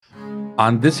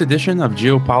On this edition of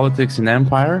Geopolitics and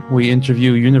Empire, we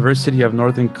interview University of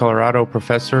Northern Colorado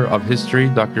Professor of History,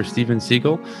 Dr. Steven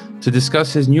Segal, to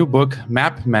discuss his new book,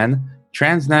 Map Men: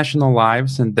 Transnational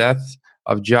Lives and Deaths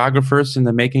of Geographers in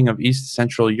the Making of East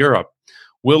Central Europe.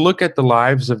 We'll look at the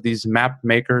lives of these map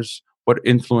makers, what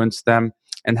influenced them,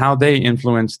 and how they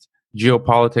influenced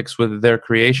geopolitics with their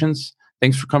creations.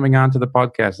 Thanks for coming on to the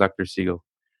podcast, Dr. Segal.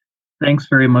 Thanks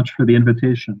very much for the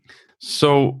invitation.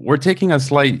 So we're taking a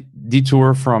slight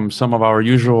detour from some of our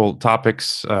usual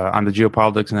topics on the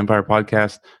Geopolitics and Empire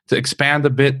podcast to expand a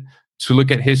bit, to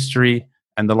look at history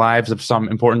and the lives of some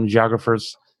important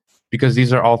geographers, because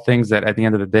these are all things that at the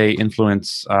end of the day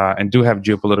influence and do have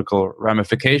geopolitical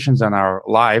ramifications on our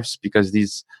lives, because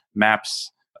these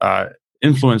maps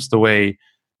influence the way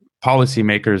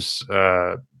policymakers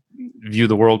view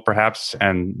the world, perhaps,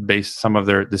 and base some of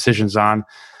their decisions on.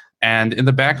 And in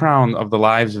the background of the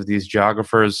lives of these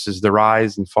geographers is the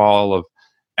rise and fall of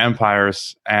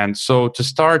empires. And so to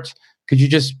start, could you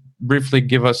just briefly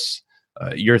give us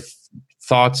your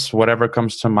thoughts, whatever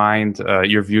comes to mind,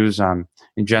 your views on,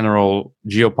 in general,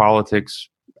 geopolitics,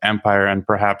 empire, and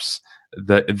perhaps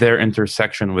their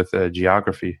intersection with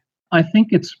geography? I think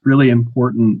it's really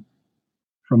important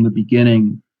from the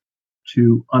beginning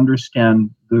to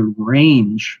understand the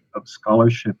range of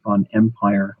scholarship on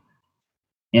empire.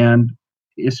 And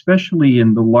especially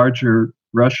in the larger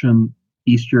Russian,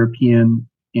 East European,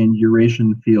 and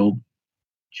Eurasian field,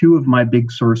 two of my big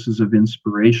sources of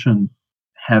inspiration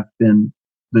have been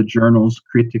the journals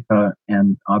Kritika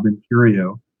and Ab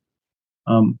Imperio.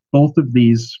 Both of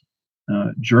these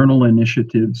journal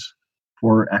initiatives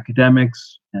for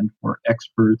academics and for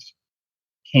experts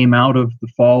came out of the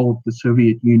fall of the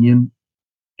Soviet Union,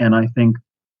 and I think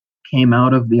came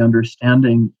out of the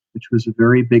understanding, which was a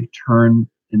very big turn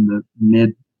in the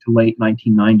mid to late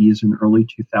 1990s and early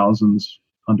 2000s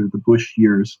under the Bush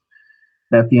years,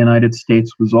 that the United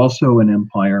States was also an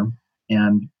empire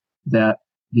and that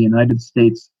the United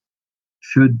States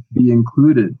should be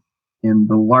included in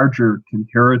the larger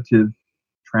comparative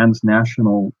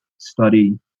transnational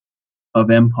study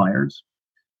of empires.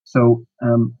 So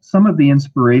some of the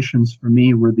inspirations for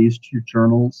me were these two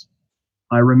journals.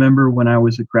 I remember when I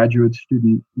was a graduate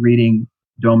student reading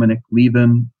Dominic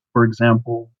Levin, for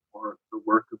example, or the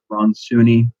work of Ron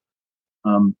Suney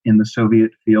in the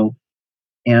Soviet field.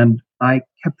 And I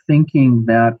kept thinking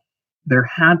that there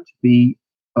had to be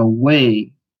a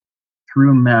way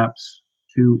through maps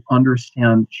to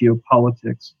understand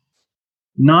geopolitics,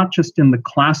 not just in the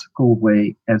classical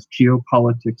way as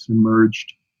geopolitics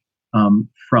emerged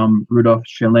from Rudolf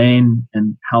Schlein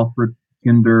and Halford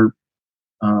Kinder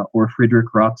or Friedrich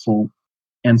Ratzel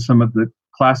and some of the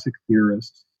classic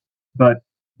theorists, but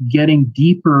getting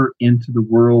deeper into the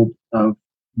world of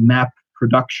map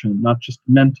production, not just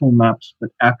mental maps, but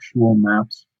actual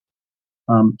maps.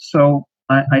 So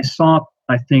I saw,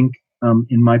 I think,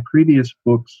 in my previous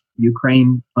books,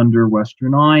 Ukraine Under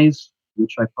Western Eyes,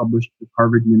 which I published with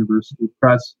Harvard University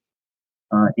Press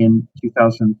in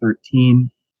 2013,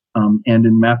 and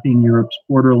in Mapping Europe's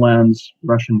Borderlands,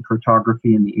 Russian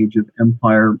Cartography in the Age of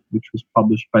Empire, which was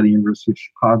published by the University of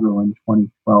Chicago in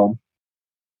 2012.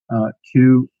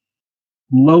 To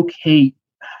locate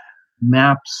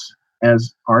maps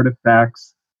as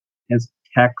artifacts, as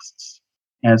texts,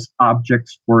 as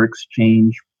objects for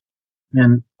exchange,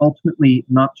 and ultimately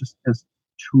not just as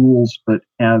tools, but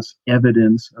as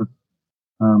evidence of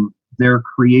their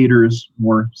creators'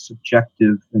 more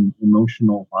subjective and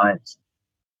emotional lives.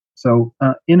 So,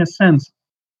 in a sense,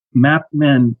 Map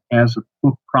Men as a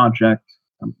book project,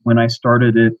 when I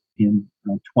started it in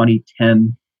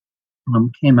 2010,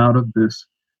 came out of this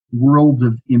world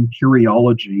of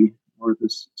imperiology, or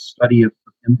this study of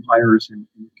empires in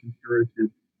a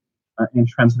comparative and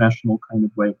transnational kind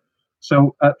of way.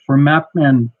 So for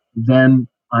Mapmen, then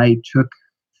I took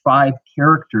 5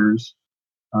 characters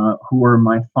who are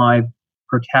my 5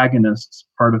 protagonists,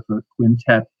 part of the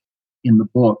quintet in the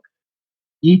book.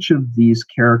 Each of these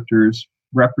characters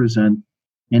represent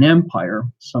an empire.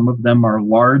 Some of them are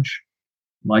large,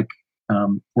 like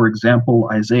for example,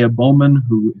 Isaiah Bowman,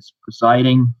 who is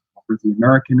presiding over the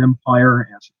American Empire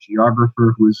as a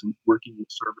geographer who is working in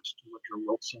service to Woodrow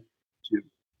Wilson,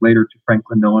 later to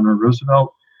Franklin Delano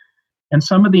Roosevelt. And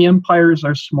some of the empires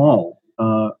are small.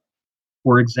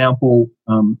 For example,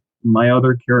 my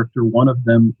other character, one of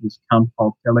them is Count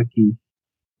Paul Teleki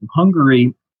of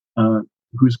Hungary,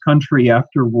 whose country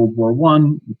after World War I,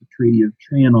 with the Treaty of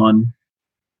Trianon,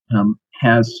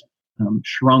 has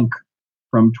shrunk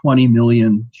from 20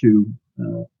 million to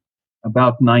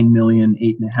about 9 million,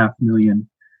 8.5 million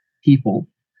people.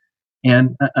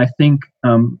 And I think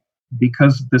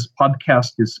because this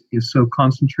podcast is so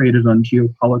concentrated on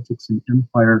geopolitics and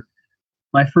empire,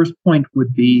 my first point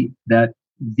would be that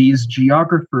these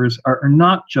geographers are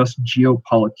not just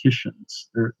geopoliticians.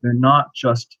 They're not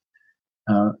just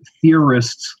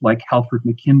theorists like Halford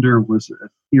Mackinder was a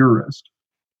theorist,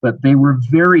 but they were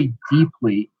very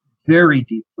deeply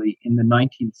in the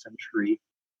 19th century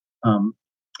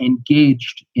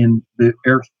engaged in the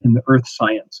earth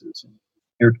sciences and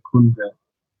Erdkunde.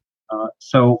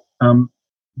 So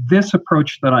this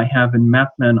approach that I have in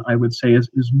MapMen, I would say,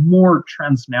 is more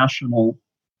transnational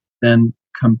than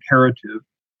comparative.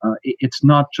 It's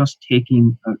not just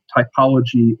taking a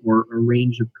typology or a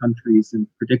range of countries and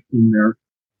predicting their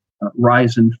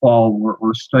rise and fall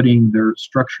or studying their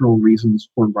structural reasons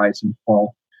for rise and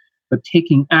fall, but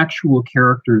taking actual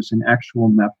characters and actual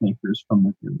map makers from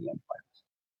within the empire.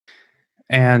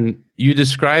 And you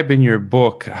describe in your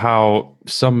book how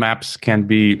some maps can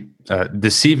be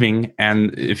deceiving.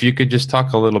 And if you could just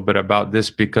talk a little bit about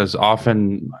this, because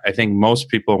often I think most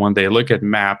people, when they look at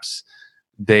maps,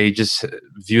 they just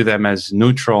view them as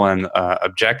neutral and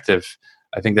objective.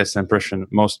 I think that's the impression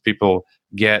most people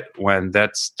get, when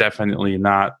that's definitely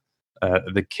not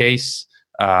the case.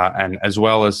 And as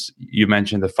well as you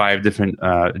mentioned the 5 different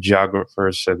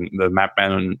geographers and the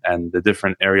mapmen and the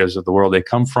different areas of the world they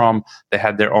come from, they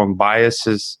had their own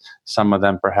biases. Some of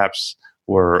them perhaps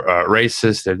were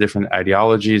racist, their different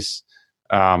ideologies.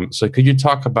 So could you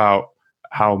talk about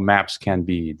how maps can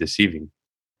be deceiving?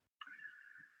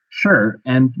 Sure.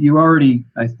 And you already,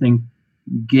 I think,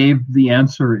 gave the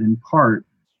answer in part.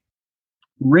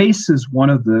 Race is one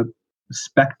of the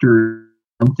specter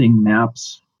hunting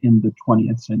maps in the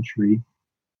 20th century.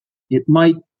 It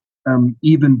might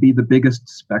even be the biggest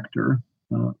specter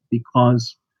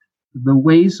because the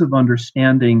ways of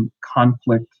understanding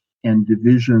conflict and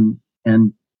division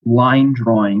and line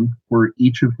drawing for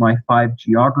each of my 5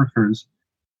 geographers,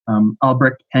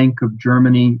 Albrecht Penck of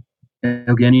Germany,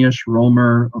 Eugeniusz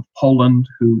Romer of Poland,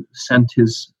 who sent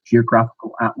his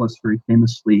geographical atlas very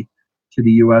famously to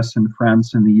the US and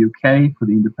France and the UK for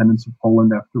the independence of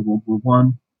Poland after World War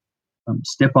I.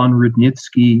 Stepan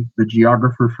Rudnitsky, the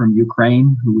geographer from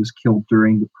Ukraine, who was killed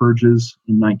during the purges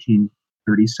in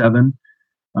 1937.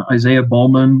 Isaiah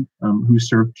Bowman, who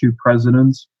served 2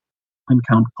 presidents, and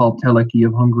Count Paul Teleki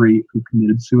of Hungary, who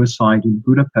committed suicide in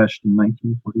Budapest in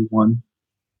 1941.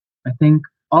 I think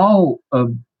all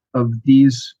of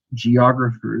these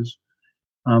geographers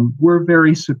were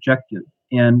very subjective,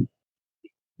 and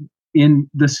in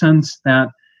the sense that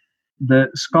the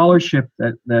scholarship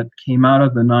that came out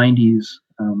of the 90s,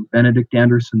 Benedict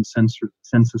Anderson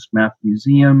Census Map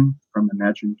Museum from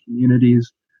Imagined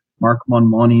Communities, Mark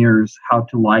Monmonier's How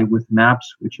to Lie with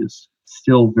Maps, which is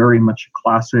still very much a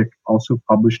classic, also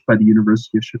published by the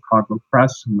University of Chicago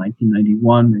Press in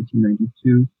 1991,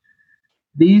 1992.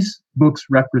 These books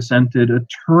represented a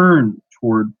turn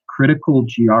toward critical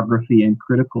geography and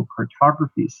critical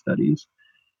cartography studies.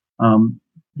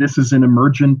 This is an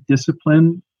emergent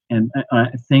discipline, and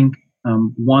I think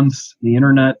once the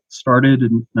internet started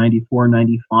in 94,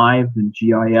 95, and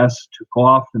GIS took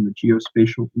off and the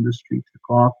geospatial industry took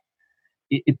off,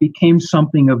 it became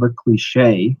something of a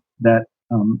cliche that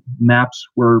maps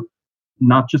were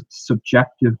not just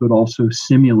subjective, but also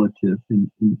simulative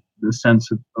in the sense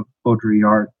of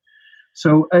Baudrillard.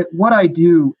 So what I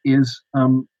do is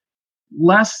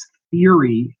less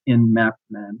theory in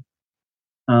MapMen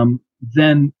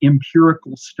than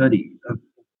empirical study of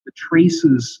the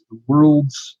traces, the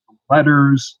worlds, the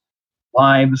letters,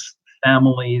 lives,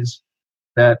 families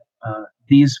that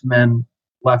these men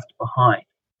left behind.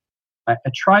 I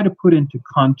try to put into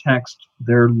context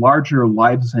their larger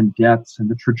lives and deaths and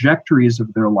the trajectories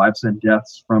of their lives and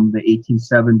deaths from the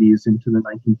 1870s into the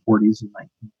 1940s and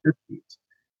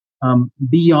 1950s,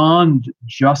 beyond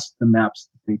just the maps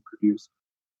that they produced.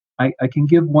 I can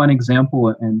give one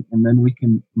example, and then we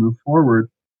can move forward.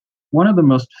 One of the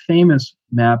most famous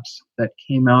maps that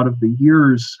came out of the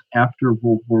years after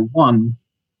World War I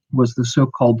was the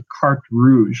so-called Carte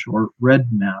Rouge, or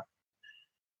Red Map,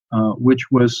 which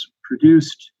was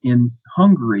produced in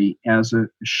Hungary as a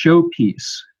showpiece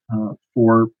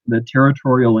for the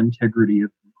territorial integrity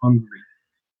of Hungary.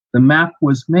 The map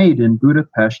was made in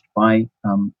Budapest by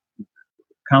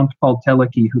Count Paul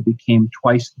Teleki, who became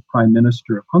twice the Prime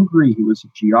Minister of Hungary. He was a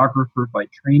geographer by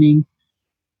training.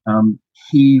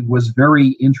 He was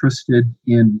very interested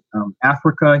in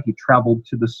Africa. He traveled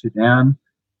to the Sudan.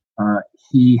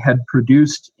 He had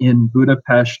produced in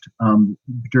Budapest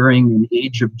during an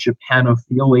age of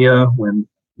Japanophilia, when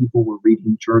people were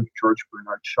reading George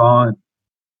Bernard Shaw.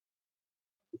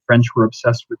 the French were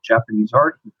obsessed with Japanese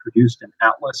art. He produced an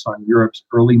atlas on Europe's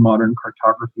early modern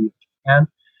cartography of Japan.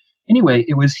 Anyway,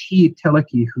 it was he,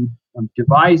 Teleki, who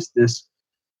devised this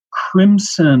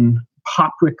crimson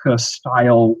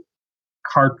paprika-style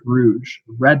carte rouge,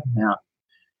 red map.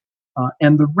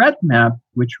 And the red map,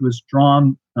 which was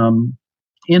drawn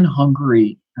in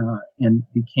Hungary and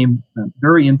became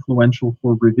very influential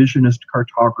for revisionist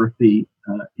cartography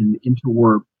in the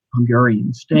interwar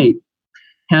Hungarian state,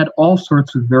 had all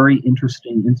sorts of very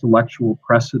interesting intellectual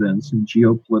precedents and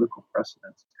geopolitical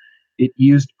precedents. It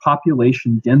used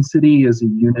population density as a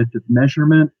unit of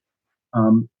measurement.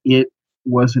 It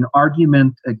was an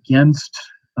argument against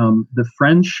the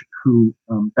French, who,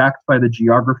 backed by the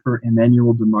geographer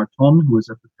Emmanuel de Marton, who was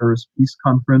at the Paris Peace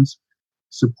Conference,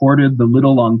 supported the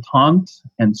Little Entente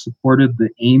and supported the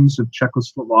aims of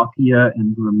Czechoslovakia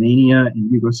and Romania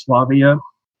and Yugoslavia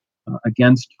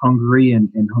against Hungary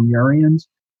and Hungarians.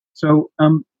 So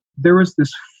there was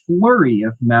this flurry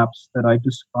of maps that I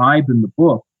describe in the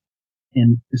book,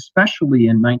 and especially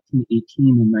in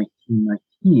 1918 and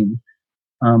 1919,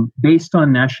 based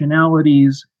on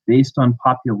nationalities, based on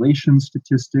population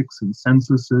statistics and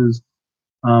censuses.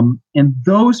 And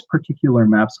those particular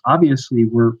maps obviously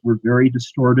were very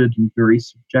distorted and very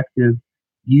subjective,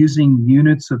 using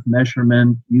units of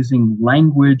measurement, using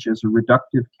language as a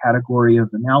reductive category of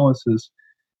analysis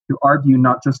to argue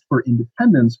not just for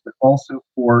independence, but also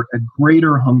for a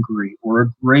greater Hungary or a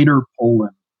greater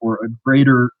Poland or a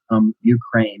greater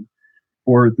Ukraine,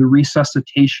 or the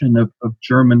resuscitation of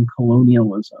German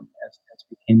colonialism as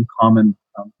became common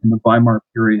in the Weimar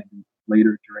period and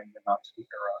later during the Nazi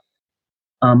era.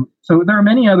 So there are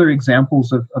many other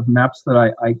examples of maps that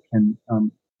I can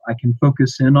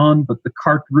focus in on, but the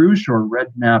carte rouge or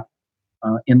red map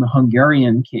in the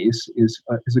Hungarian case is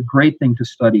a great thing to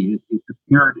study. It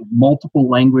appeared in multiple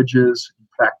languages. In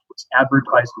fact, it was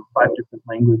advertised in 5 different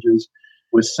languages,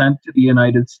 was sent to the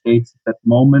United States at that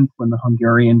moment when the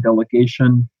Hungarian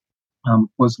delegation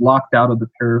was locked out of the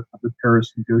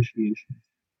Paris negotiations.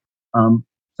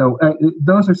 So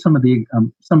those are some of the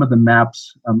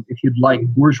maps, if you'd like,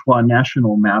 bourgeois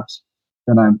national maps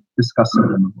that I'm discussing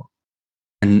in the book.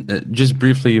 And just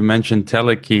briefly, you mentioned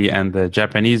Teleki and the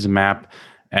Japanese map,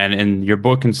 and in your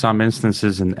book, in some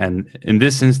instances, and in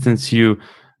this instance, you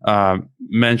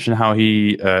mentioned how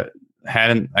he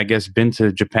hadn't, I guess, been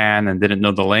to Japan and didn't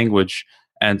know the language,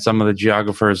 and some of the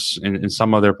geographers in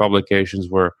some of their publications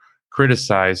were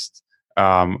criticized.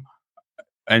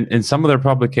 And in some of their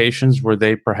publications, were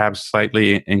they perhaps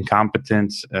slightly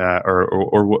incompetent,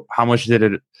 or how much did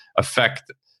it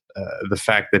affect the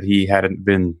fact that he hadn't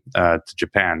been to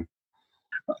Japan?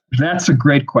 That's a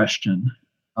great question.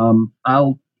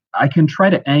 I can try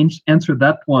to answer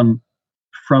that one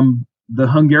from the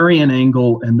Hungarian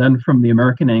angle and then from the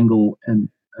American angle, and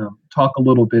talk a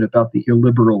little bit about the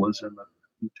illiberalism of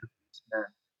each of these men.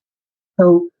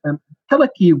 So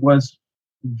Teleki was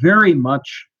very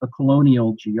much a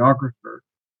colonial geographer.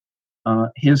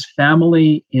 His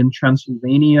family in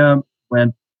Transylvania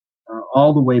went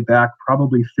all the way back,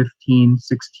 probably 15,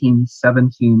 16,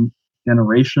 17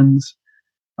 generations.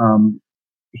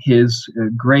 His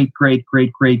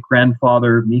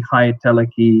great-great-great-great-grandfather, Mihai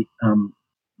Teleki,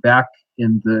 back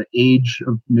in the age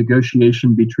of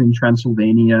negotiation between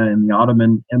Transylvania and the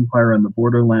Ottoman Empire and the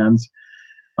borderlands,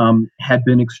 had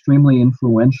been extremely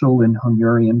influential in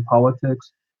Hungarian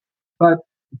politics. But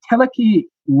Teleki,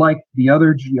 like the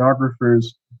other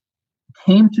geographers,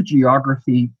 came to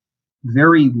geography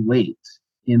very late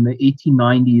in the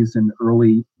 1890s and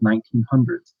early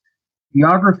 1900s.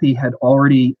 Geography had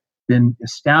already been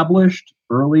established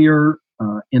earlier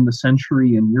in the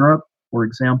century in Europe. For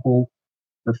example,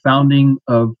 the founding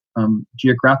of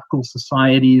geographical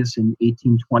societies in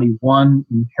 1821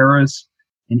 in Paris,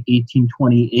 in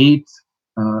 1828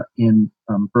 in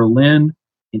Berlin,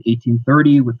 in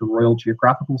 1830 with the Royal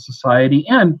Geographical Society,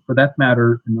 and for that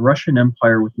matter, in the Russian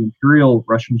Empire with the Imperial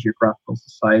Russian Geographical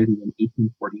Society in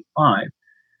 1845.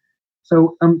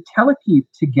 So Teleki,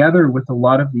 together with a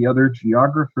lot of the other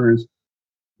geographers,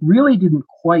 really didn't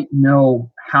quite know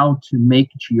how to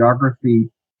make geography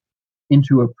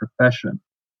into a profession.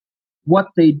 What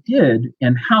they did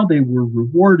and how they were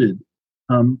rewarded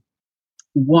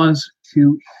was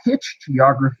to hitch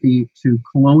geography to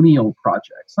colonial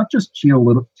projects, not just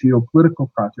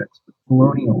geopolitical projects, but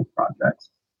colonial projects.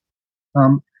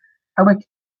 Teleki,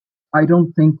 I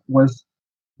don't think, was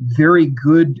very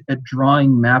good at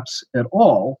drawing maps at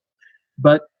all,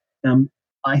 but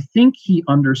I think he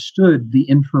understood the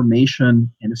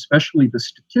information, and especially the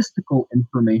statistical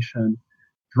information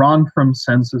drawn from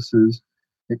censuses,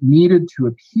 that needed to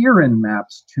appear in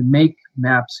maps to make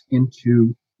maps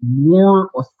into more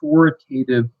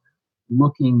authoritative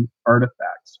looking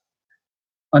artifacts.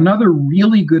 Another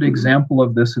really good example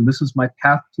of this, and this is my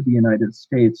path to the United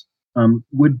States,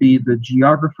 would be the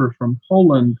geographer from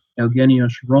Poland,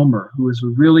 Eugeniusz Romer, who is a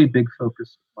really big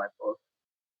focus of my book.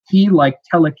 He, like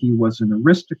Teleki, was an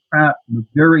aristocrat from a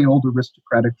very old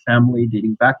aristocratic family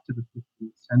dating back to the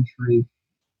 15th century.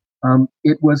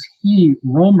 It was he,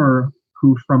 Romer,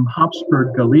 who from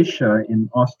Habsburg Galicia in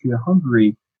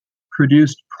Austria-Hungary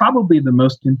produced probably the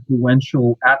most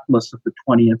influential atlas of the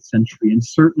 20th century, and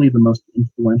certainly the most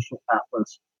influential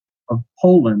atlas of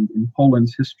Poland in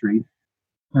Poland's history.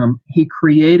 He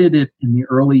created it in the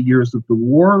early years of the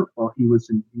war while he was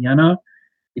in Vienna.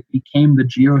 It became the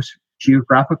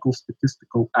Geographical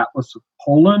Statistical Atlas of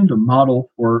Poland, a model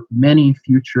for many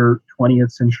future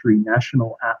 20th century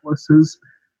national atlases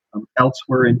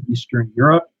elsewhere in Eastern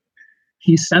Europe.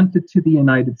 He sent it to the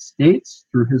United States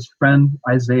through his friend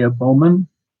Isaiah Bowman,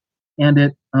 and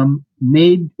it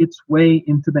made its way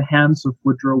into the hands of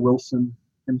Woodrow Wilson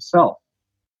himself.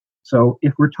 So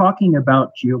if we're talking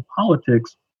about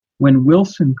geopolitics, when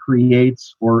Wilson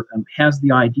creates or has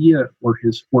the idea for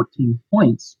his 14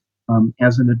 points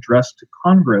as an address to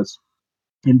Congress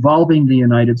involving the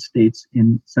United States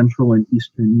in Central and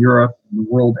Eastern Europe and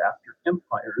the world after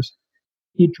empires,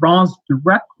 he draws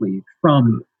directly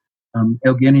from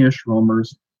Eugeniusz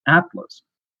Romer's atlas.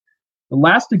 The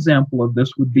last example of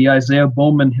this would be Isaiah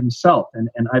Bowman himself, and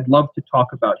I'd love to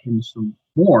talk about him some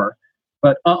more,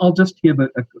 but I'll just give a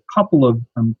couple of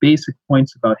basic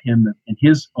points about him and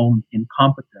his own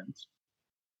incompetence.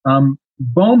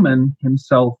 Bowman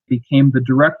himself became the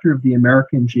director of the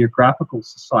American Geographical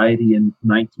Society in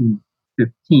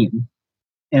 1915,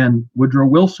 and Woodrow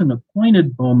Wilson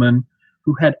appointed Bowman,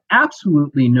 who had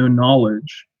absolutely no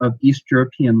knowledge of East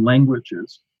European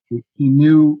languages. He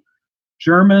knew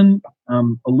German, a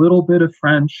little bit of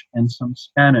French, and some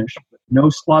Spanish, but no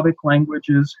Slavic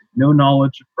languages, no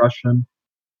knowledge of Russian,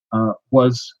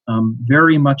 was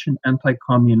very much an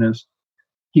anti-communist.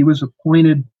 He was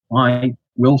appointed by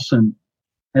Wilson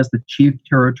as the chief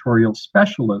territorial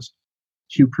specialist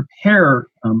to prepare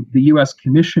the U.S.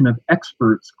 Commission of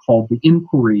Experts called the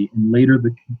Inquiry and later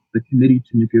the Committee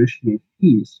to Negotiate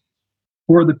Peace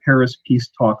for the Paris peace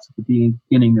talks at the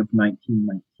beginning of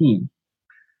 1919.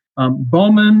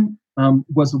 Bowman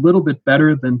was a little bit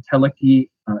better than Teleki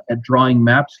at drawing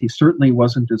maps. He certainly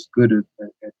wasn't as good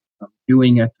at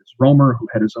doing it as Romer, who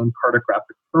had his own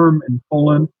cartographic firm in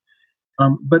Poland.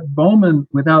 But Bowman,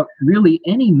 without really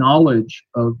any knowledge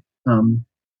of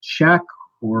Czech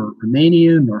or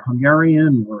Romanian or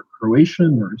Hungarian or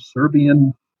Croatian or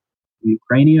Serbian,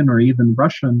 Ukrainian, or even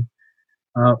Russian,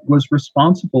 was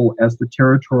responsible as the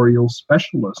territorial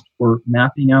specialist for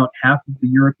mapping out half of the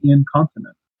European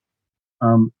continent.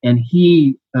 And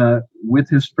he, with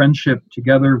his friendship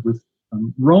together with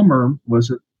Romer, was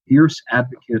a fierce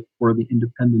advocate for the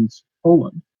independence of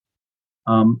Poland.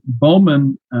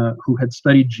 Bowman, who had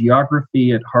studied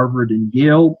geography at Harvard and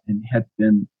Yale and had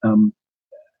been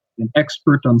an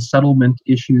expert on settlement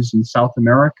issues in South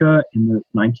America in the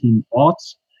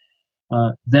 1900s,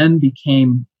 then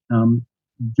became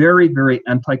very, very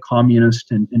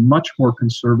anti-communist and much more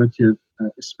conservative,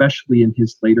 especially in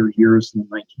his later years in the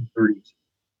 1930s and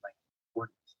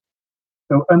 1940s.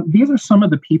 So these are some of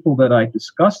the people that I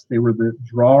discussed. They were the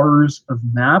drawers of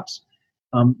maps.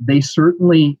 They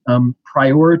certainly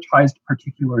prioritized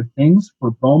particular things.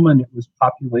 For Bowman, it was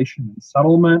population and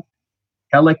settlement.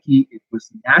 Teleki, it was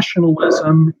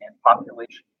nationalism and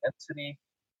population density.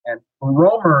 And for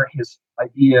Romer, his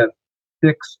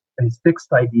fixed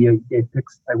idea,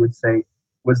 I would say,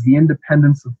 was the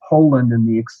independence of Poland and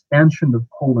the expansion of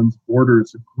Poland's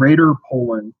borders, of greater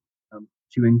Poland,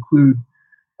 to include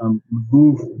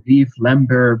Lwów, Lviv,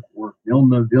 Lemberg, or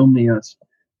Vilna, Vilnius,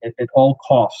 at all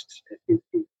costs,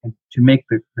 to make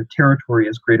the territory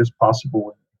as great as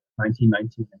possible in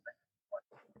 1919 and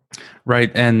 1921.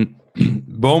 Right, and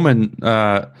Bowman,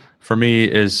 for me,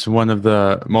 is one of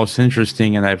the most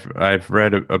interesting, and I've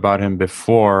read about him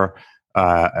before.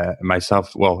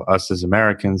 Myself, well, us as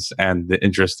Americans, and the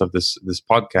interest of this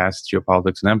podcast,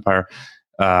 Geopolitics and Empire,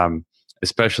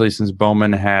 especially since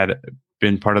Bowman had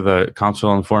been part of the Council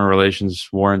on Foreign Relations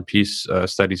War and Peace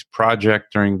Studies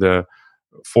project during the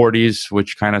 40s,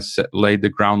 which kind of laid the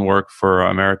groundwork for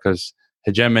America's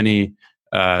hegemony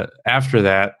after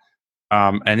that.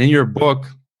 And in your book,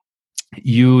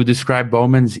 you describe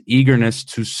Bowman's eagerness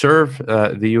to serve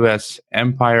the U.S.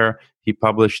 empire. He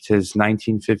published his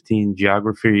 1915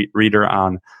 geography reader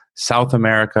on South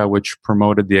America, which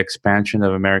promoted the expansion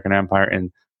of American empire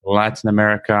in Latin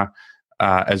America,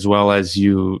 as well as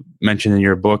you mentioned in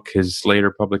your book, his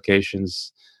later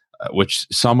publications which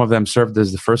some of them served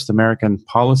as the first American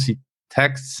policy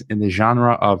texts in the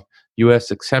genre of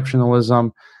U.S.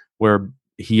 exceptionalism, where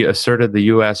he asserted the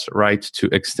U.S. right to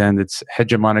extend its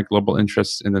hegemonic global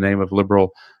interests in the name of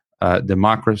liberal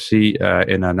democracy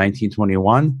in a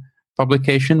 1921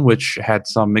 publication, which had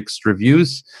some mixed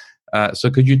reviews. So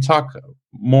could you talk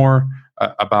more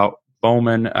about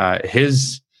Bowman,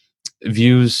 his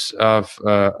views of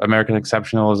American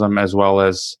exceptionalism, as well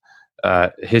as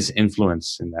his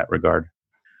influence in that regard?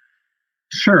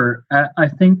 Sure. I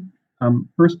think,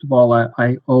 first of all,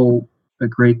 I owe a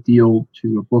great deal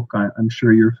to a book I'm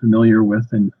sure you're familiar with,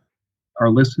 and our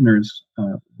listeners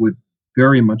would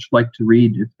very much like to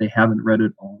read if they haven't read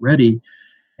it already.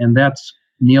 And that's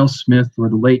Neil Smith, or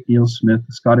the late Neil Smith,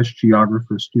 the Scottish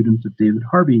geographer, student of David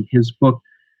Harvey, his book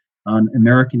on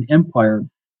American Empire,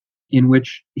 in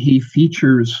which he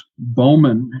features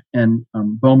Bowman and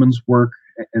Bowman's work,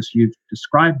 as you've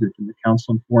described it, in the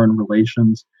Council on Foreign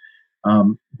Relations,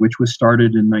 which was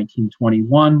started in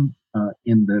 1921,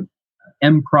 in the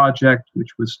M Project, which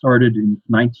was started in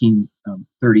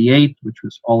 1938, which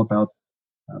was all about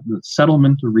the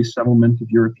settlement or resettlement of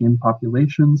European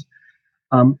populations.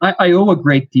 I owe a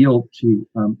great deal to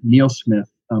Neil Smith,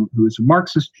 who is a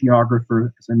Marxist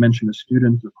geographer, as I mentioned, a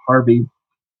student of Harvey.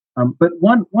 But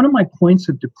one of my points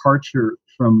of departure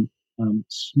from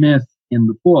Smith in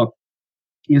the book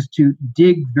is to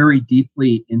dig very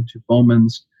deeply into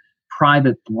Bowman's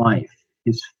private life,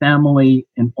 his family,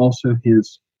 and also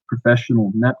his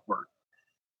professional network.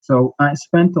 So I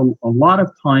spent a lot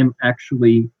of time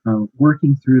actually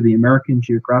working through the American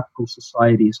Geographical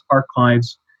Society's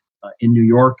archives in New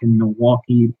York and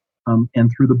Milwaukee,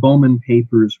 and through the Bowman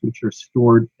papers, which are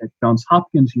stored at Johns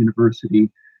Hopkins University,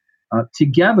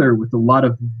 together with a lot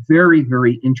of very,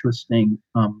 very interesting,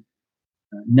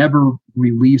 never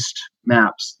released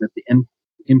maps that the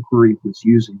inquiry was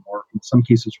using, or in some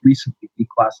cases recently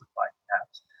declassified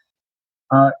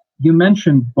maps. You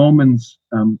mentioned Bowman's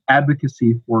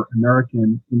advocacy for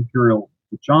American imperial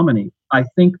hegemony. I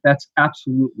think that's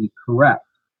absolutely correct.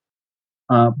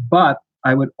 But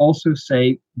I would also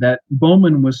say that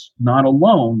Bowman was not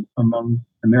alone among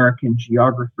American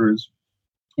geographers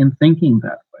in thinking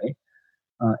that way.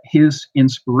 His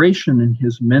inspiration and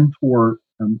his mentor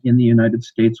in the United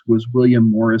States was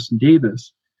William Morris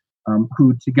Davis,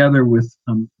 who, together with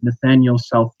Nathaniel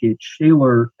Southgate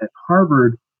Shaler at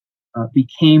Harvard,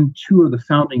 became two of the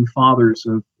founding fathers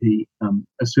of the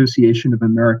Association of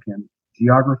American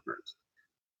Geographers.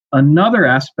 Another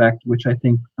aspect, which I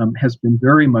think has been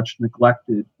very much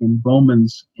neglected in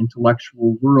Bowman's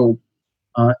intellectual world,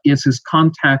 is his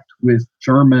contact with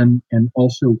German and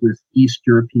also with East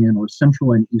European or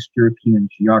Central and East European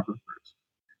geographers.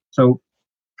 So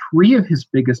three of his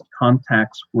biggest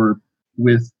contacts were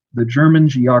with the German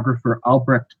geographer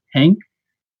Albrecht Penck,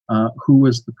 who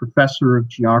was the professor of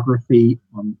geography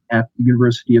at the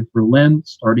University of Berlin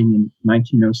starting in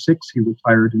 1906. He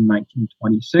retired in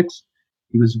 1926.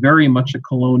 He was very much a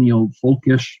colonial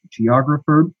Volkish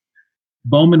geographer.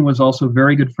 Bowman was also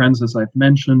very good friends, as I've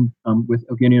mentioned, with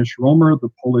Eugeniusz Romer, the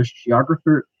Polish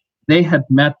geographer. They had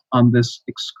met on this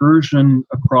excursion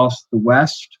across the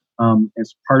West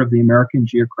as part of the American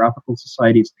Geographical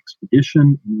Society's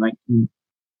expedition in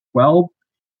 1912.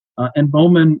 And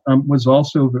Bowman was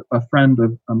also a friend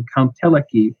of Count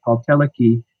Teleki, Paul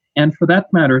Teleki, and for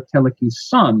that matter, Teleki's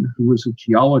son, who was a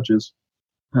geologist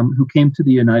who came to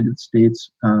the United States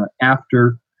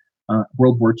after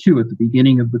World War II, at the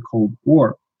beginning of the Cold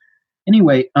War.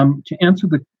 Anyway, to answer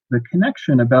the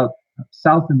connection about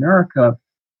South America,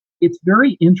 it's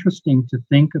very interesting to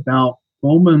think about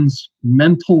Bowman's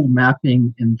mental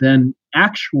mapping and then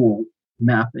actual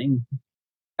mapping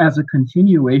as a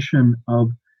continuation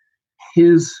of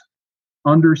his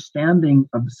understanding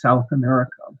of South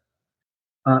America.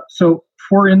 So,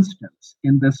 for instance,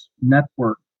 in this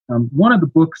network, one of the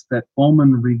books that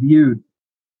Bowman reviewed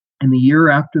in the year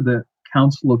after the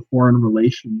Council of Foreign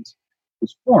Relations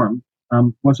was formed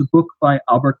was a book by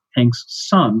Albrecht Penck's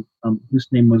son, whose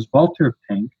name was Walter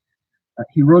Penck.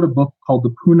 He wrote a book called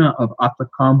The Puna of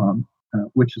Atacama,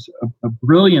 which is a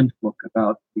brilliant book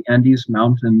about the Andes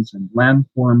Mountains and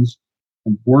landforms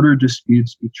and border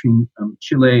disputes between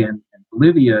Chile and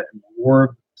Bolivia in the War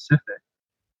of the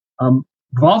Pacific.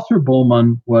 Walter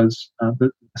Bowman was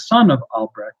the son of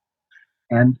Albrecht,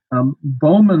 and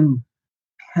Bowman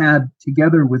had,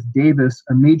 together with Davis,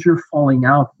 a major falling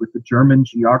out with the German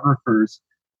geographers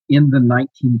in the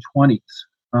 1920s.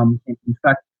 In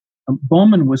fact,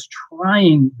 Bowman was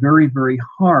trying very, very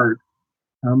hard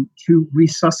to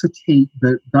resuscitate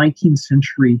the 19th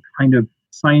century kind of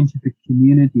scientific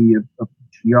community of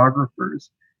geographers.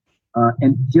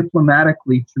 and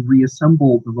diplomatically to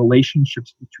reassemble the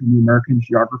relationships between the American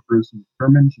geographers and the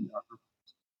German geographers.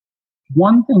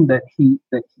 One thing that he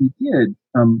did,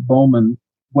 Bowman,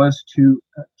 was to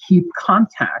keep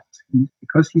contact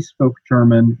because he spoke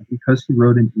German, because he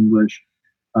wrote in English,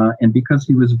 and because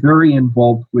he was very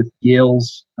involved with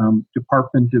Yale's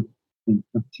Department of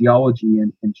Geology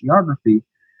and Geography,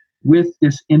 with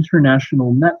this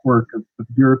international network of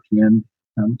European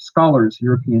scholars,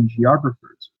 European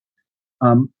geographers.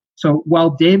 So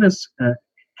while Davis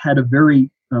had a very,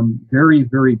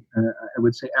 very, I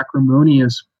would say,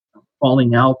 acrimonious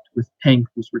falling out with Penck,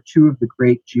 these were two of the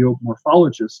great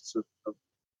geomorphologists of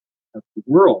the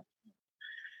world.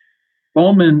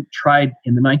 Bowman tried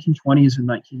in the 1920s and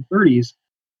 1930s,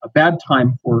 a bad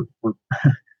time for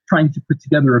trying to put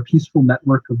together a peaceful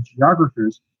network of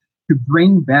geographers, to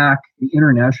bring back the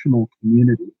international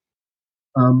community.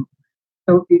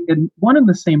 So at one and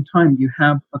the same time, you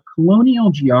have a colonial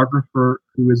geographer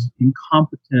who is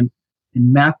incompetent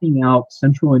in mapping out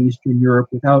Central and Eastern Europe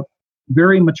without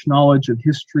very much knowledge of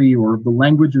history or of the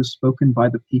languages spoken by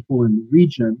the people in the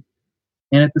region.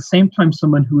 And at the same time,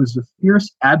 someone who is a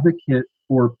fierce advocate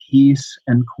for peace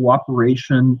and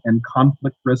cooperation and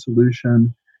conflict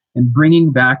resolution and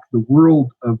bringing back the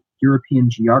world of European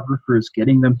geographers,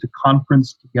 getting them to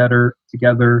conference together,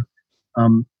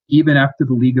 even after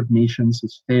the League of Nations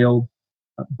has failed.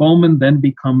 Bowman then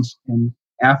becomes,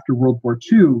 after World War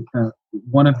II,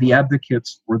 one of the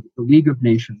advocates for the League of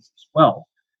Nations as well.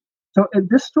 So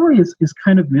this story is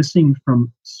kind of missing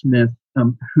from Smith,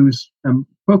 who's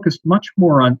focused much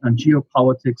more on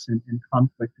geopolitics and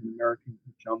conflict in American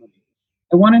hegemony.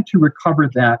 I wanted to recover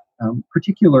that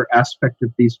particular aspect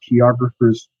of these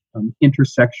geographers'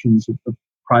 intersections of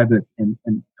private and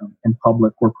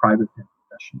public, or private and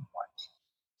professional lives.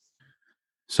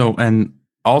 So, and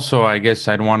also, I guess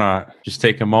I'd want to just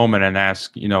take a moment and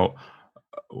ask,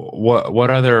 what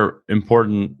other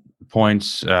important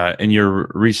points in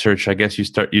your research? I guess you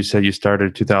said you started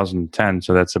in 2010,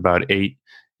 so that's about 8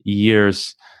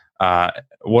 years.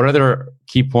 What other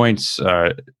key points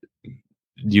do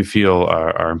you feel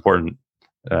are important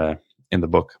in the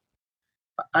book?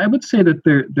 I would say that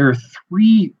there are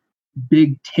 3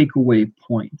 big takeaway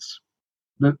points.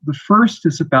 The first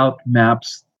is about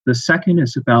maps, the second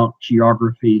is about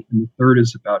geography, and the third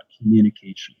is about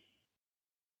communication.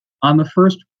 On the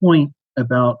first point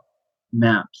about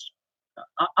maps,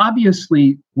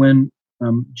 obviously when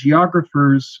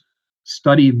geographers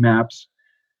study maps,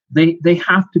 they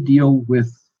have to deal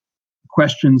with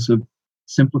questions of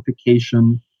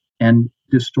simplification and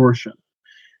distortion.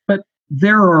 But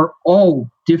there are all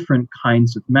different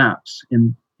kinds of maps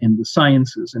in the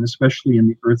sciences, and especially in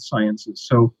the earth sciences.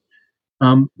 So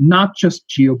not just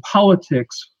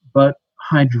geopolitics, but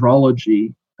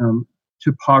hydrology,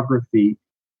 topography,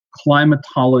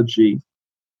 climatology,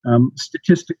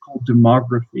 statistical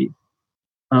demography.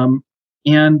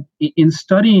 And in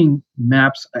studying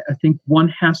maps, I think one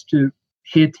has to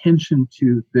pay attention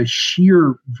to the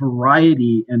sheer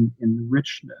variety and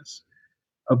richness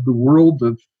of the world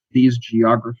of these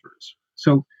geographers.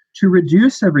 So to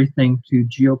reduce everything to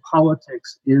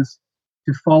geopolitics is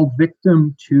to fall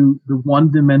victim to the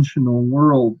one-dimensional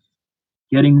world,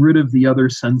 getting rid of the other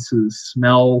senses,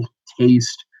 smell,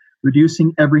 taste,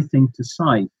 reducing everything to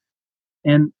sight.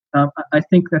 And I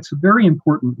think that's a very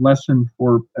important lesson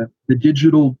for the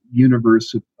digital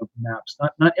universe of maps.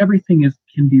 Not everything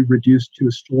can be reduced to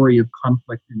a story of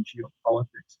conflict and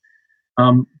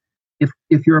geopolitics.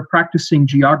 If you're a practicing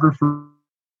geographer,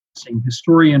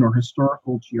 historian, or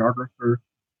historical geographer,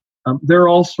 there are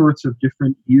all sorts of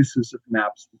different uses of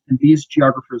maps. And these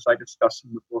geographers I discuss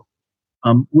in the book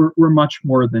were much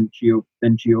more than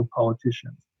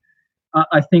geopoliticians.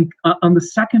 I think on the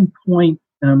second point,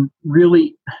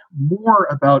 really more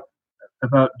about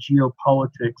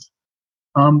geopolitics.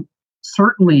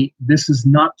 Certainly, this is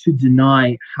not to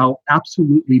deny how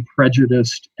absolutely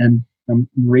prejudiced and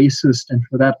racist, and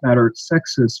for that matter,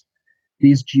 sexist,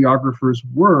 these geographers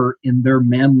were in their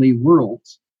manly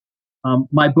worlds.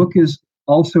 My book is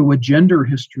also a gender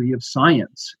history of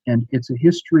science, and it's a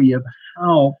history of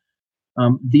how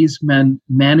these men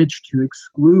managed to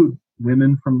exclude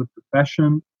women from the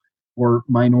profession or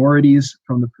minorities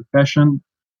from the profession.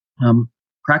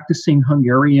 Practicing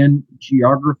Hungarian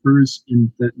geographers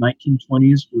in the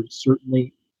 1920s were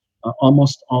certainly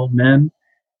almost all men.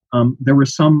 There were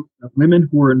some women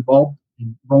who were involved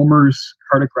in Romer's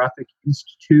cartographic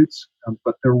institutes,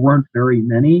 but there weren't very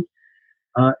many.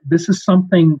 This is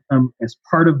something as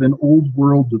part of an old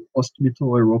world of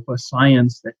Ostmitteleuropa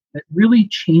science that really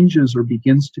changes or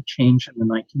begins to change in the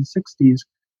 1960s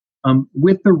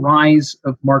with the rise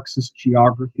of Marxist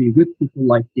geography, with people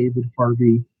like David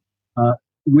Harvey,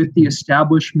 with the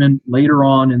establishment later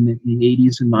on in the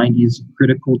 80s and 90s of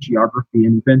critical geography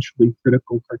and eventually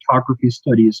critical cartography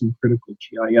studies and critical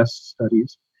GIS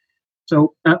studies.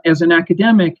 So as an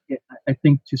academic, I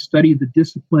think to study the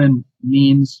discipline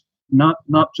means not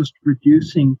just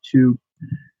reducing to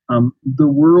the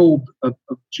world of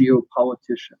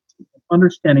geopoliticians.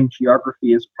 Understanding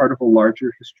geography as part of a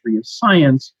larger history of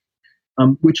science,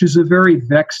 which is a very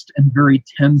vexed and very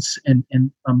tense and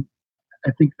I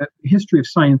think a history of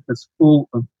science that's full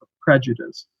of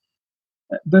prejudice.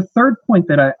 The third point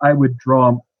that I would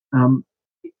draw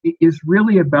is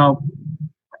really about,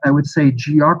 I would say,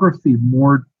 geography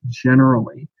more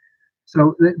generally.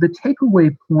 So the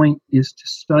takeaway point is to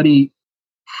study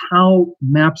how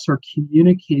maps are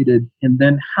communicated and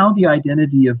then how the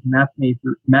identity of map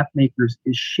makers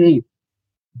is shaped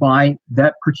by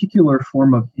that particular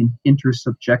form of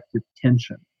intersubjective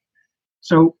tension.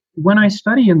 So when I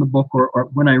study in the book or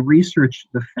when I research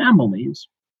the families,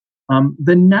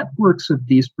 the networks of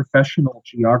these professional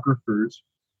geographers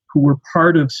who were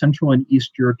part of Central and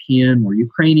East European or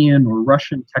Ukrainian or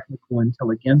Russian technical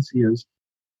intelligentsias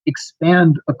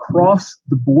expand across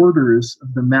the borders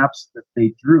of the maps that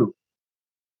they drew.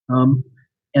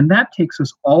 And that takes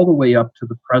us all the way up to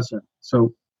the present.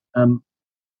 So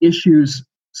issues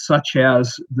such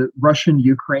as the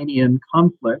Russian-Ukrainian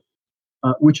conflict,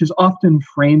 which is often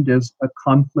framed as a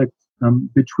conflict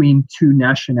between two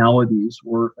nationalities,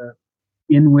 or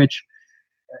in which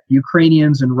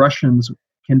Ukrainians and Russians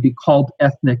can be called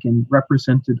ethnic and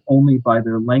represented only by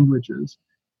their languages.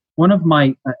 One of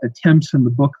my attempts in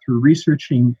the book through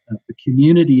researching the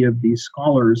community of these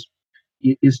scholars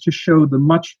is to show the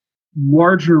much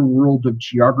larger world of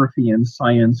geography and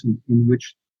science in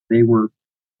which they were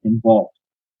involved.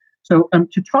 So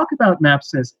to talk about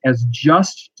maps as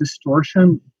just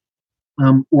distortion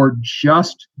or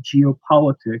just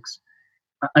geopolitics,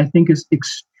 I think is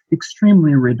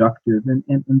extremely reductive,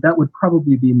 and that would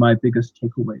probably be my biggest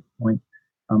takeaway point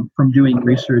from doing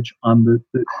research on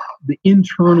the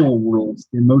internal worlds,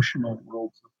 the emotional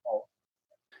worlds of all.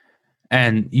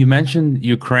 And you mentioned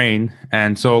Ukraine,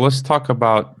 and so let's talk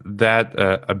about that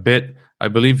a bit. I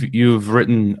believe you've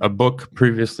written a book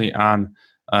previously on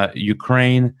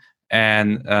Ukraine,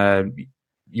 and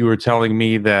you were telling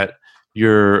me that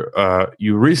you're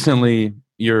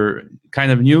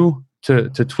kind of new to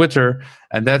Twitter,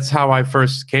 and that's how I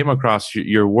first came across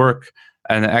your work.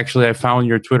 And actually, I found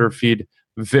your Twitter feed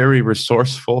very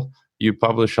resourceful. You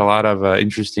publish a lot of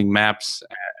interesting maps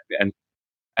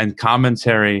and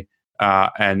commentary,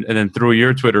 and then through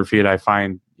your Twitter feed, I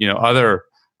find other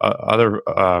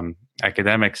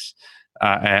academics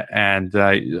and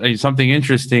something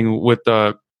interesting with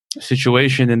the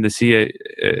situation in the sea,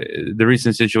 the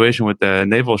recent situation with the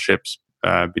naval ships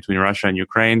between Russia and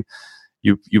Ukraine.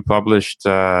 You published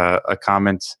a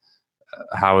comment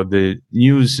how many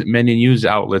news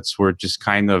outlets were just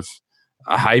kind of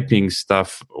hyping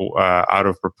stuff out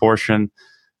of proportion,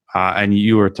 and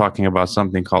you were talking about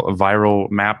something called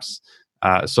viral maps.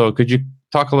 So could you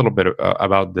talk a little bit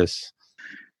about this?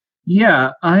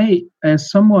 Yeah,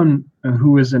 as someone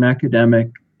who is an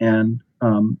academic and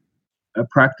a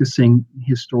practicing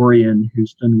historian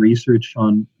who's done research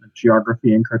on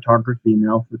geography and cartography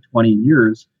now for 20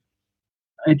 years,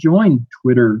 I joined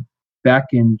Twitter back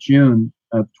in June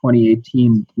of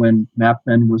 2018 when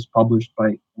MapMen was published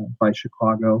by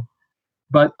Chicago.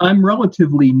 But I'm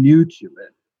relatively new to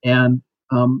it. And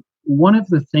one of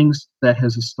the things that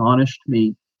has astonished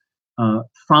me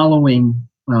following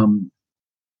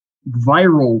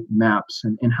viral maps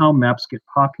and how maps get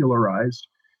popularized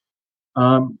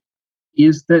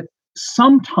is that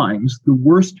sometimes the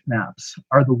worst maps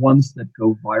are the ones that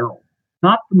go viral.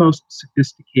 Not the most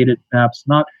sophisticated maps,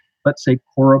 not, let's say,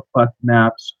 Choropleth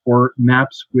maps or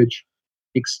maps which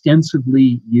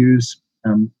extensively use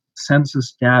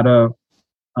census data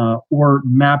or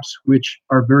maps which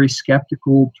are very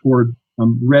skeptical toward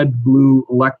red-blue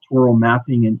electoral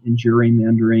mapping and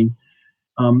gerrymandering.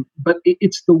 But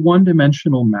it's the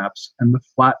one-dimensional maps and the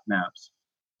flat maps,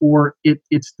 or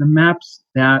it's the maps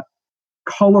that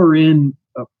color in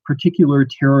a particular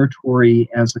territory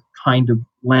as a kind of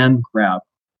land grab.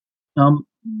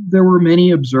 There were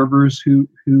many observers who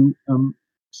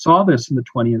saw this in the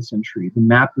 20th century. The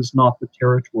map is not the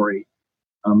territory,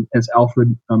 as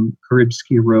Alfred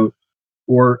Karibsky wrote,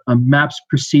 or maps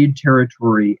precede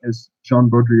territory, as Jean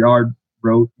Baudrillard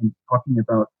wrote, in talking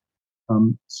about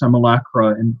simulacra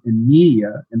and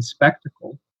media and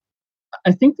spectacle.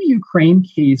 I think the Ukraine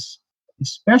case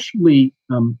especially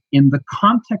in the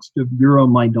context of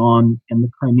Euromaidan and the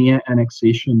Crimea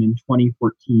annexation in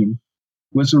 2014,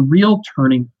 was a real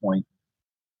turning point.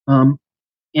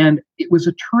 And it was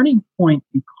a turning point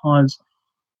because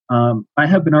I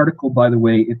have an article, by the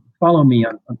way, if you follow me,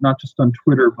 not just on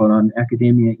Twitter, but on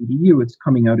Academia EDU, it's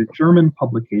coming out at German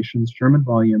publications, German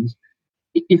volumes.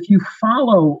 If you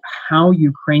follow how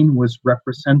Ukraine was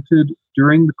represented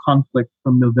during the conflict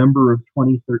from November of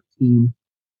 2013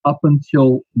 up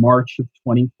until March of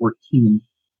 2014,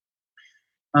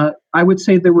 I would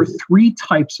say there were three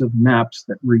types of maps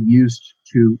that were used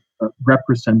to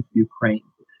represent Ukraine.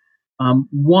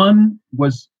 One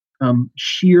was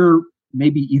sheer,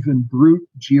 maybe even brute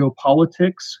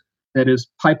geopolitics, that is,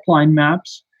 pipeline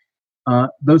maps.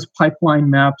 Those pipeline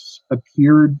maps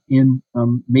appeared in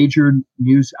major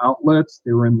news outlets.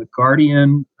 They were in The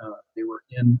Guardian. They were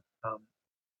in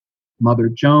Mother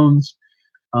Jones.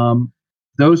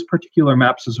 Those particular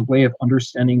maps as a way of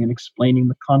understanding and explaining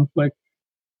the conflict.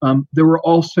 There were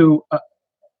also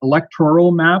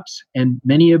electoral maps, and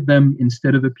many of them,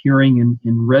 instead of appearing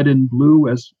in red and blue,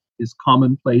 as is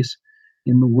commonplace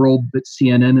in the world that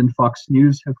CNN and Fox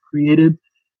News have created,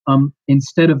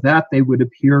 instead of that, they would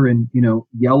appear in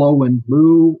yellow and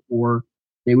blue, or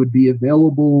they would be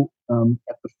available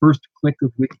at the first click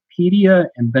of Wikipedia,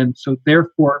 and then so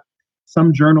therefore,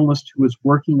 some journalist who was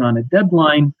working on a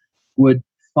deadline would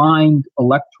find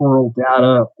electoral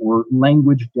data or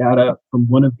language data from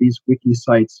one of these wiki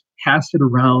sites, pass it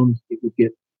around, it would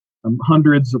get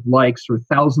hundreds of likes or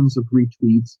thousands of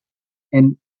retweets,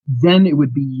 and then it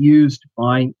would be used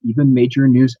by even major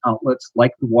news outlets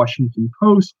like the Washington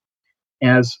Post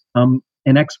as an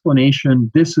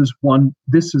explanation. This is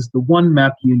the one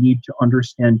map you need to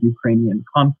understand Ukrainian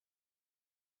conflict.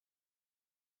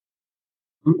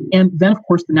 And then, of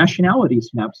course, the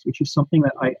nationalities maps, which is something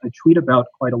that I tweet about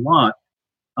quite a lot.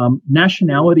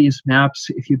 Nationalities maps,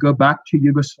 if you go back to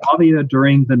Yugoslavia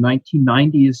during the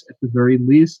 1990s at the very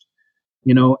least,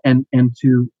 and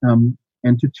to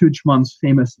Tudjman's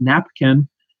famous napkin,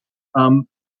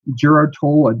 Gerard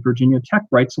Toll at Virginia Tech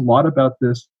writes a lot about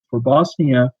this for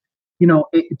Bosnia.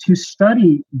 To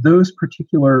study those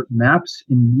particular maps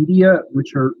in media,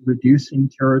 which are reducing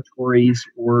territories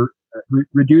or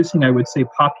reducing, I would say,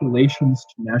 populations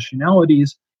to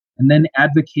nationalities, and then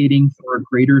advocating for a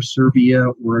greater Serbia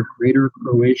or a greater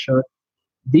Croatia.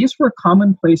 These were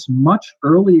commonplace much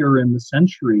earlier in the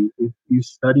century. If you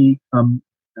study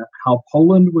how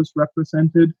Poland was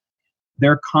represented,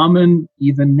 they're common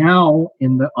even now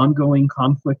in the ongoing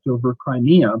conflict over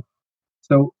Crimea.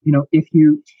 So, if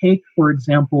you take, for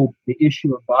example, the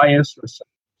issue of bias or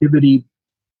sensitivity,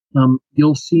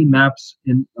 you'll see maps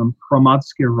in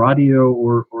Hromadske Radio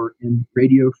or in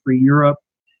Radio Free Europe,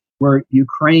 where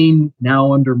Ukraine,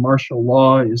 now under martial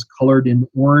law, is colored in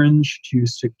orange to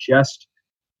suggest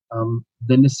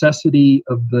the necessity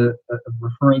of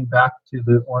referring back to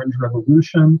the Orange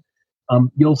Revolution.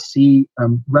 You'll see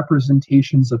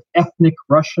representations of ethnic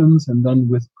Russians, and then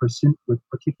with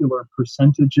particular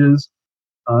percentages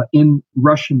in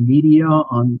Russian media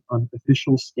on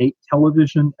official state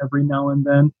television every now and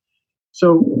then.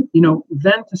 So,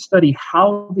 then to study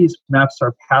how these maps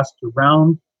are passed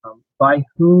around, by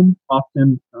whom,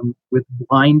 often with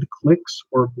blind clicks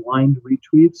or blind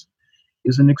retweets,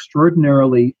 is an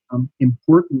extraordinarily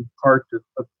important part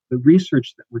of the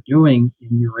research that we're doing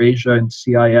in Eurasia and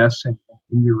CIS and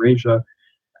in Eurasia,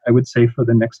 I would say, for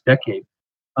the next decade.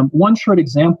 One short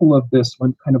example of this,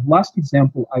 one kind of last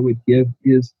example I would give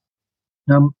is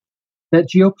that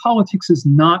geopolitics is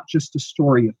not just a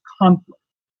story of conflict.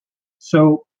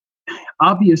 So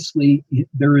obviously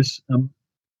there is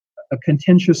a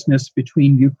contentiousness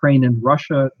between Ukraine and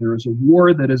Russia. There is a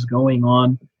war that is going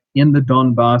on in the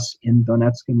Donbass, in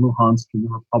Donetsk and Luhansk, in the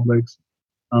republics.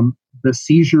 The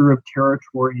seizure of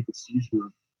territory, the seizure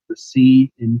of the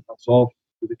sea in Azov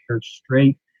through the Kerch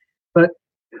Strait. But,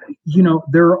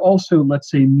 there are also, let's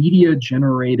say,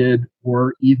 media-generated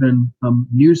or even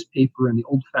newspaper in the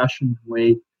old-fashioned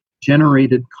way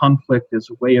generated conflict as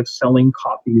a way of selling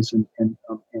copies and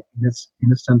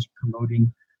in a sense,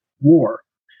 promoting war.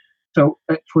 So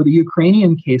for the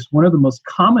Ukrainian case, one of the most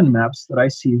common maps that I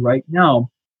see right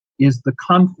now is the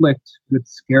conflict, with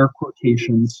scare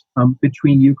quotations,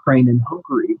 between Ukraine and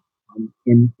Hungary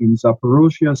in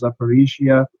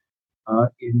Zaporizhia,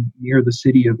 near the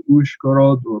city of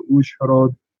Uzhhorod or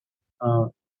Uzhhorod,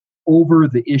 over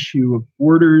the issue of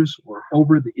borders or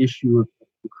over the issue of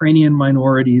Ukrainian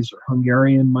minorities or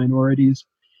Hungarian minorities.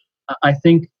 I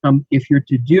think if you're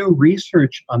to do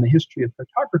research on the history of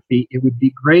photography, it would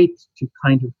be great to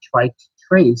kind of try to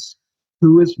trace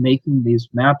who is making these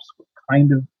maps, what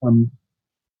kind of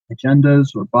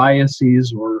agendas or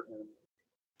biases or,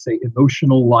 say,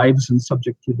 emotional lives and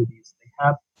subjectivities they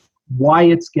have, why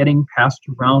it's getting passed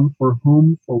around, for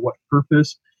whom, for what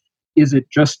purpose. Is it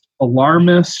just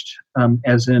alarmist,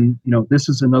 as in, this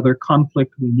is another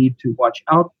conflict we need to watch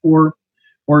out for?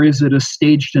 Or is it a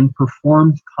staged and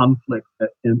performed conflict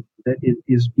that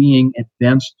is being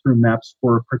advanced through maps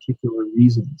for particular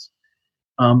reasons?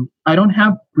 I don't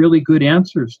have really good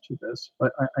answers to this,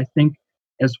 but I think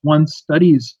as one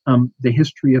studies the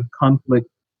history of conflict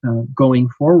going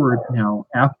forward now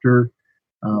after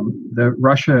the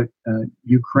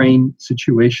Russia-Ukraine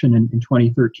situation in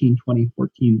 2013,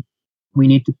 2014, we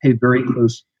need to pay very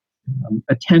close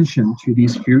attention to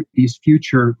these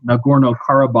future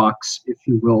Nagorno-Karabachs, if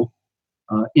you will,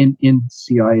 in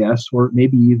CIS or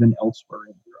maybe even elsewhere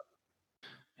in Europe.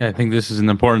 Yeah, I think this is an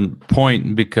important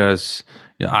point because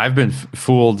I've been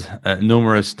fooled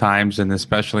numerous times, and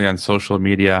especially on social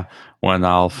media, when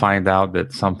I'll find out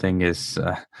that something is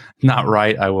not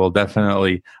right, I will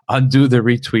definitely undo the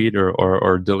retweet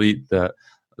or delete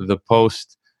the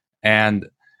post. And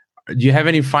do you have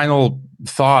any final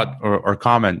thought or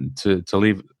comment to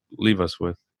leave us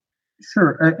with?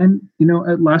 Sure. And,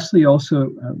 lastly, also,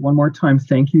 one more time,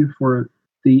 thank you for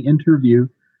the interview.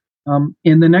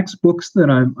 In the next books that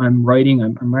I'm writing,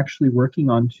 I'm actually working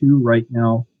on 2 right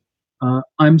now.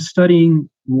 I'm studying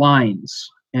lines,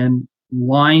 and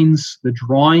lines, the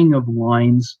drawing of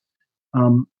lines,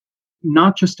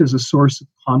 not just as a source of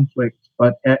conflict,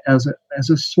 but as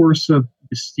a source of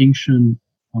distinction,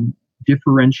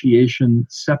 differentiation,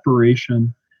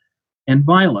 separation, and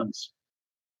violence.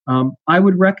 I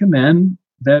would recommend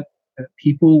that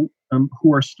people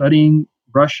who are studying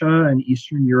Russia and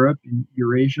Eastern Europe and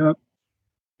Eurasia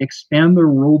expand their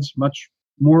worlds much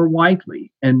more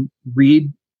widely and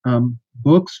read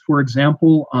books, for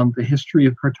example, on the history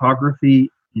of cartography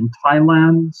in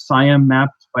Thailand. Siam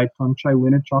Mapped by Thongchai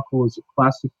Winichako is a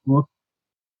classic book.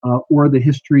 Or the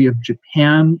history of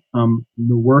Japan,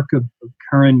 the work of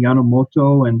Karen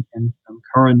Yanomoto and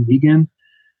Karen Wiegand,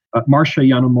 Marcia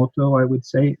Yanomoto, I would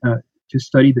say, to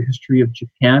study the history of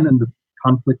Japan and the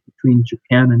conflict between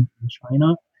Japan and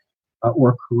China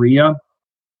or Korea.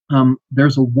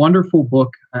 There's a wonderful book.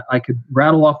 I could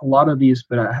rattle off a lot of these,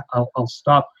 but I'll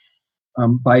stop,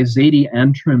 by Zadie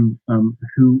Antrim,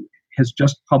 who has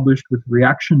just published with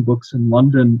Reaction Books in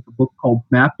London a book called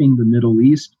Mapping the Middle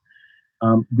East,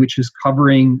 which is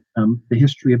covering the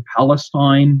history of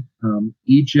Palestine,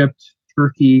 Egypt,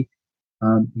 Turkey,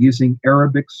 using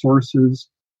Arabic sources,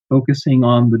 focusing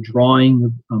on the drawing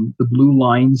of the blue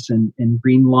lines and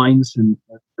green lines and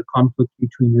the conflict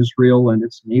between Israel and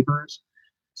its neighbors.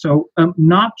 So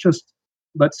not just,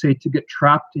 let's say, to get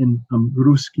trapped in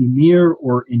Ruski Mir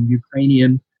or in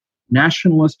Ukrainian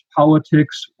nationalist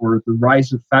politics or the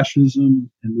rise of fascism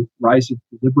and the rise of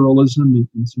liberalism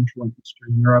in Central and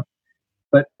Eastern Europe,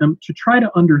 but to try to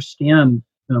understand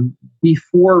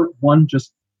before one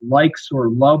just likes or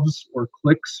loves or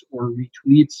clicks or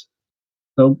retweets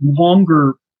the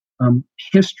longer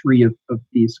history of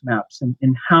these maps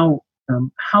and how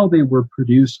they were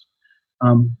produced,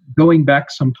 going back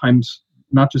sometimes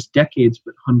not just decades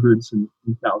but hundreds and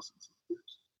thousands of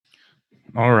years.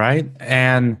 All right,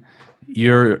 and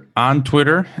you're on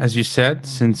Twitter, as you said,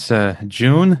 since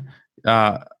June.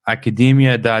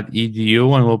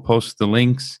 Academia.edu, and we'll post the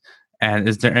links. And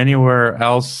is there anywhere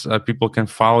else people can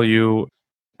follow you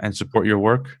and support your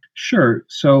work? Sure.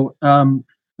 So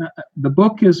the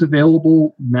book is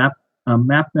available.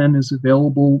 MapMen is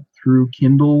available through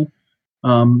Kindle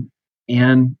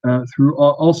and through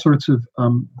all sorts of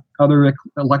other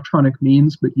electronic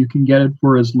means, but you can get it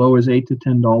for as low as $8 to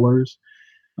 $10.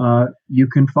 You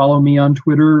can follow me on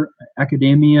Twitter,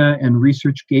 Academia and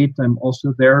ResearchGate. I'm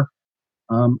also there.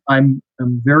 I'm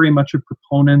very much a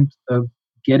proponent of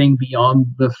getting beyond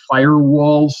the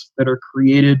firewalls that are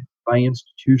created by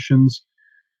institutions.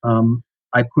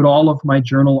 I put all of my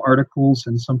journal articles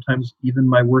and sometimes even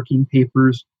my working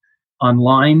papers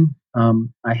online.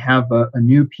 I have a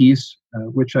new piece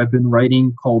which I've been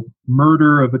writing called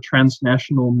Murder of a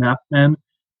Transnational Mapman,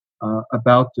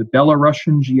 about a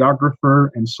Belarusian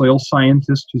geographer and soil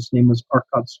scientist whose name was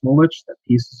Arkad Smolich. That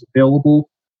piece is available.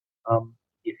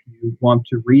 If you want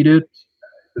to read it,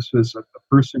 this was a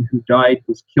person who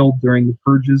was killed during the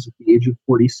purges at the age of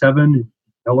 47 in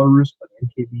Belarus by the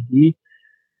NKVD.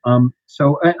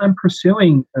 So I'm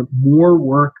pursuing more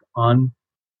work on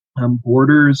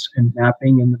borders and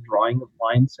mapping and the drawing of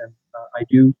lines, and I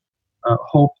do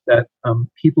hope that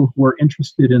people who are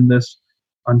interested in this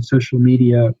on social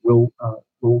media will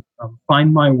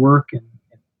find my work and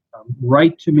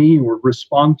write to me or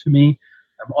respond to me.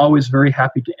 I'm always very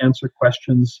happy to answer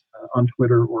questions on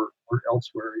Twitter or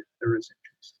elsewhere if there is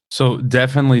interest. So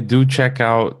definitely do check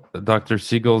out Dr.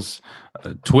 Siegel's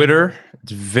Twitter.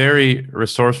 It's very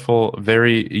resourceful,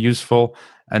 very useful,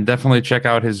 and definitely check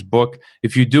out his book.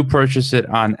 If you do purchase it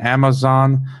on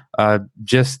Amazon,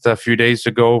 just a few days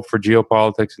ago for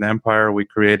Geopolitics and Empire, we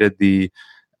created the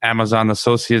Amazon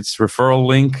Associates referral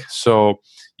link. So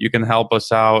you can help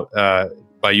us out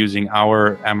by using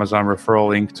our Amazon referral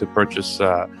link to purchase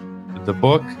the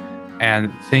book.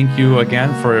 And thank you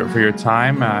again for your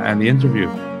time and the interview.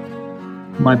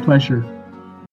 My pleasure.